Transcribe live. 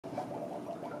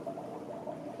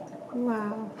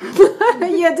Wow.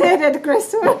 You did it,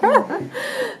 Christopher.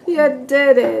 You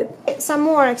did it. Some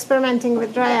more experimenting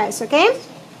with dry ice, okay?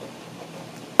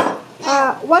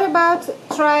 What about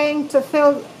trying to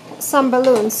fill some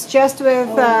balloons just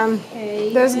with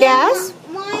there's gas?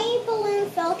 My balloon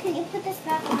fell. Can you put this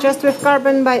back on? Just with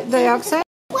carbon dioxide?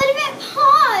 What about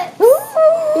pots?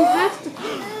 You have to.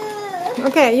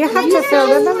 Okay, you have to fill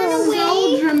the balloon.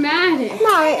 So dramatic.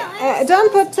 No,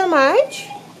 don't put too much.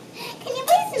 Can you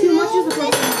please Too much is move, the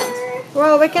Christopher?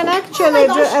 Well, we can actually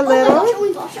do a little. Oh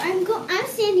my gosh, I'm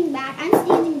standing back. I'm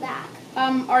standing back.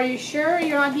 Are you sure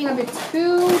you're not being a bit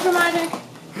too dramatic?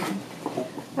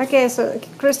 Okay, so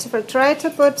Christopher, try to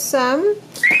put some.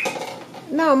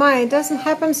 No, it doesn't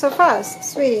happen so fast,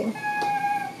 sweetie.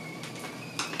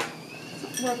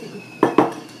 Working.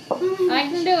 I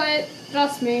can do it.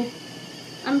 Trust me.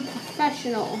 I'm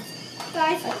professional.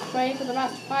 Guys, I've trained for the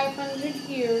last 500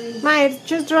 years. It's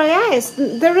just dry ice.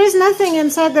 There is nothing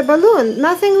inside the balloon.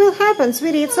 Nothing will happen,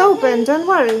 sweetie. It's open. Don't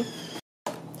worry.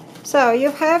 So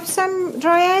you have some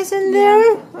dry ice in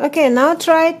there? Okay, now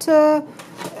try to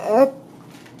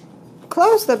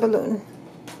close the balloon.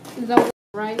 Is that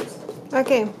right?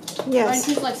 Okay, Do I yes.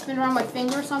 need to like spin around my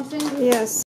finger or something?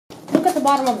 Yes. Look at the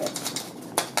bottom of it.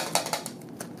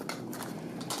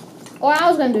 Oh, I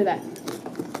was gonna do that.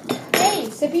 Hey,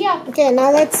 sippy up. Okay,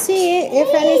 now let's see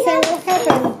if anything will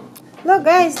happen. Look,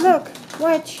 guys, look.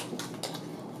 Watch.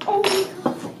 oh my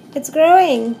god. It's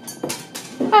growing.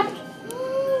 Ha.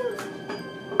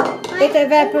 It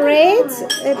evaporates,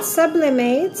 it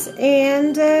sublimates,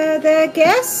 and the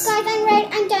gas Guys, I'm ready.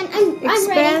 I'm done. I'm ready.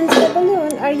 expands the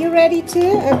balloon. Are you ready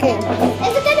too? Okay.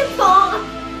 Is it gonna pop?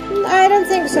 I don't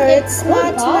think so. It's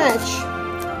not much.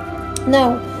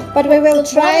 No, but we will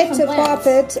try to pop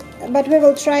it. But we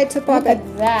will try to pop Look it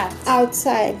at that.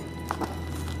 outside.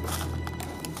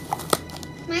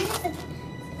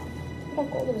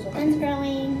 Mine's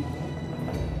growing.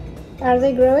 Are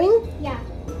they growing? Yeah.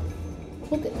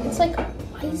 Look, it's like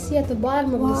icy at the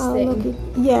bottom of this thing. Look.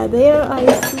 Yeah, they are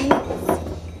icy.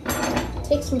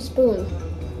 Take some spoon.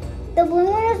 The blue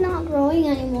one is not growing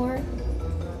anymore.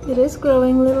 It is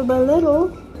growing little by little.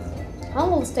 How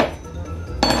long will it stay?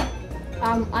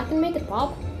 I can make it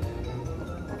pop.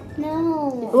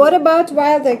 No. What about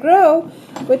while they grow,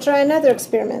 we try another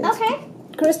experiment? Okay.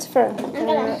 Christopher, I'm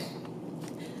gonna.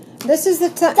 this is the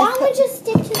That would just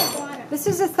stick to the bottom. this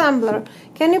is a tumbler.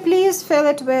 Can you please fill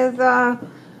it with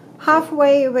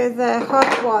halfway with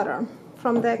hot water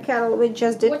from the kettle we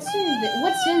just did?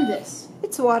 What's in this?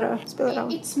 It's water. Spill it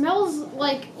out. It smells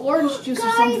like orange juice or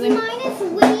Guys, something. mine is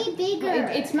way bigger.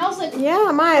 It smells like.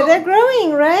 Yeah, they're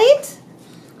growing, right?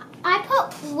 I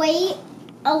put way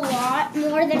a lot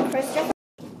more than Christopher.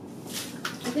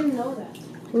 I didn't know that.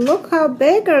 Look how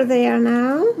bigger they are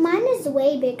now. Mine is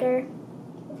way bigger.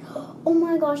 Oh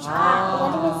my gosh.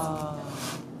 What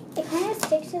is it? Kind of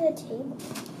sticks to the table.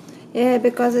 Yeah,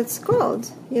 because it's cold.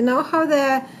 You know how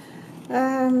the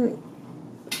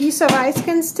piece of ice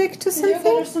can stick to something?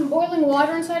 There's some boiling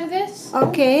water inside of this.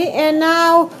 Okay, and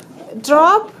now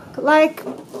drop like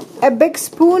a big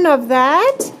spoon of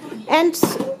that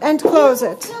and close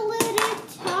it. The lid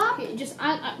is top. Okay, just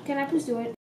can I please do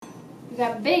it? You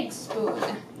got a big spoon.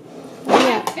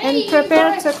 Yeah, and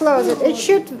prepare to close it. It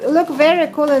should look very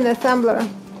cool in the tumbler.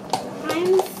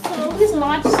 I'm so. Please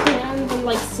not stand and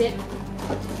like sit,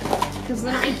 because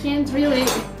then I can't really.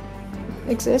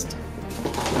 Exist.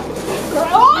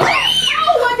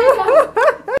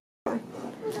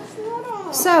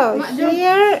 So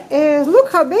here is,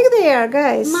 look how big they are,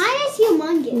 guys. Mine is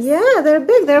humongous. Yeah, they're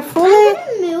big. They're fully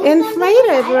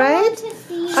inflated, right?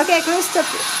 Okay. Okay,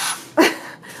 Christopher.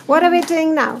 What are we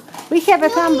doing now? We have a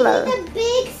tumbler. We need a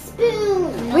big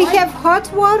spoon. We have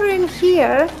hot water in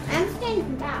here. I'm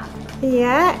standing back.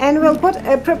 Yeah, and we'll put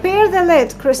prepare the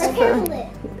lid, Christopher. Prepare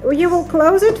the lid. You will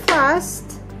close it fast.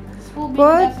 This will be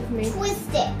What? the death of me. Twist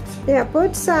it. Yeah,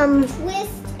 put some.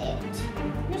 Twist it.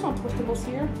 There's no twistables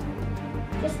here.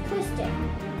 Just twist it.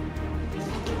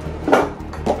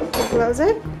 Close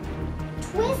it.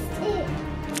 Twist it.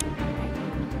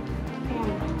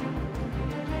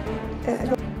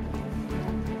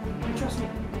 Trust me.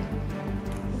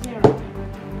 There.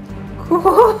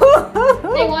 Cool.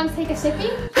 Hey, want to take a sippy?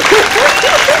 This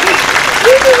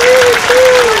is really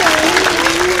cool.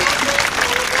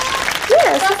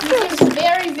 Yes, Trust me, it's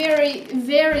very, very,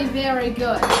 very, very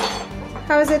good.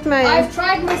 how is it, Maya? I've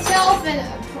tried myself, and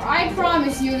I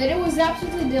promise you that it was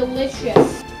absolutely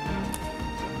delicious.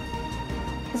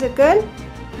 Is it good?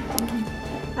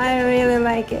 I really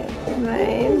like it.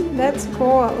 Right? That's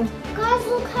cool. Guys,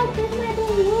 look how big my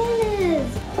balloon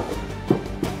is.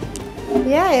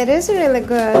 Yeah, it is really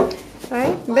good.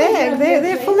 Right? Big.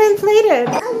 They're fully inflated.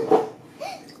 Oh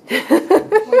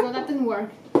no, that didn't work.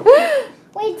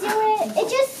 Wait, do it. It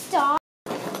just stopped.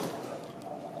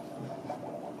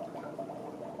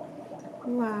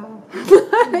 Wow.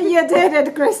 You did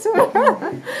it,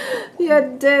 Christopher.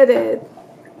 You did it.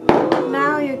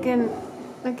 Now you can,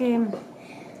 okay.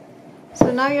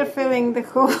 So now you're filling the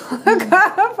whole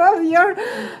cup of your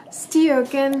stew.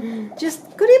 Could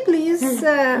you please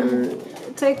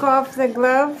take off the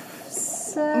gloves?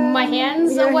 My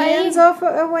hands your away? Hands off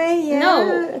away, yeah.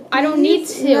 No, I don't need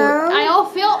to. No?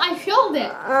 I filled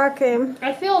it. Okay.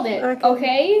 I filled it.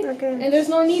 Okay. Okay? And there's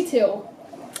no need to.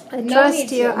 I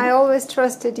trust you. To. I always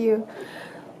trusted you.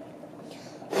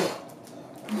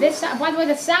 This, by the way,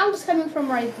 the sound is coming from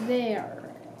right there.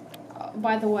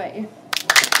 By the way.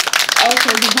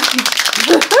 Okay.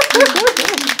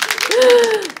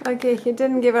 Okay, he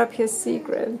didn't give up his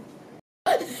secret.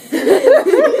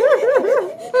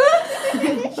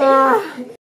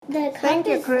 Thank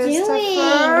you, Christopher.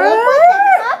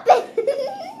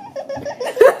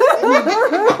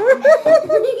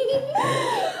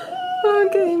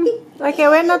 Okay,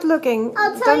 we're not looking.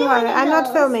 Don't worry, I'm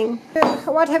not filming.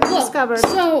 What have you discovered?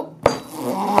 So,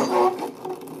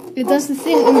 it does the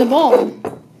thing in the bowl.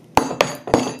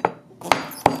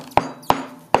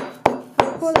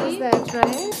 How cool is that,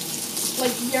 right?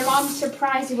 Like, your mom's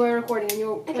surprised you were recording and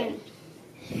you're playing.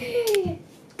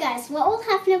 Guys, what will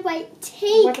happen if I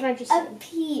take What did I just a say?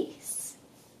 piece?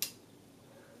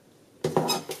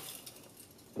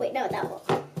 Wait, no, that won't.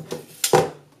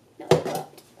 No, it won't.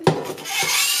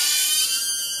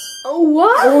 Oh,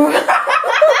 what?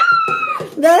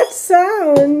 That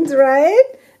sound, right?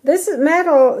 This is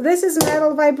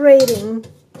metal vibrating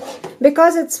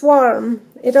because it's warm.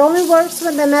 It only works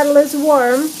when the metal is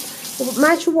warm,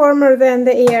 much warmer than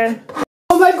the air.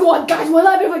 Oh my god, guys, what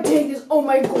happens if I take this? Oh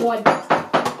my god.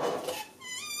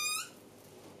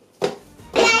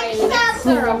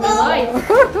 Elixir of life.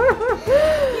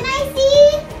 Can I see?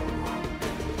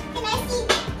 Can I see?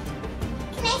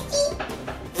 Can I see?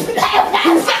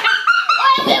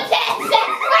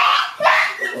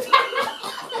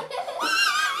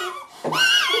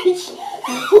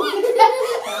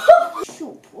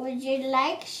 Soup. Would you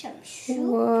like some soup?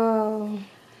 Whoa.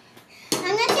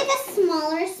 I'm gonna take a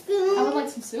smaller spoon. I would like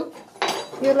some soup.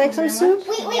 You'd like some soup?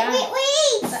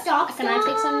 Wait! Stop! Can I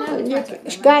take some now? It's my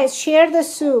turn. Guys, share the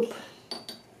soup.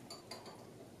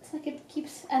 It's like it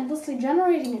keeps endlessly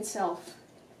generating itself.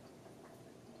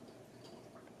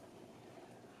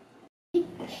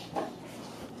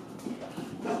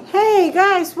 Hey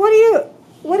guys, what are you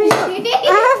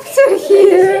after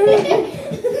here?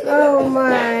 Oh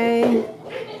my.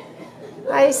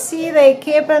 I see they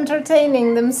keep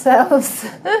entertaining themselves.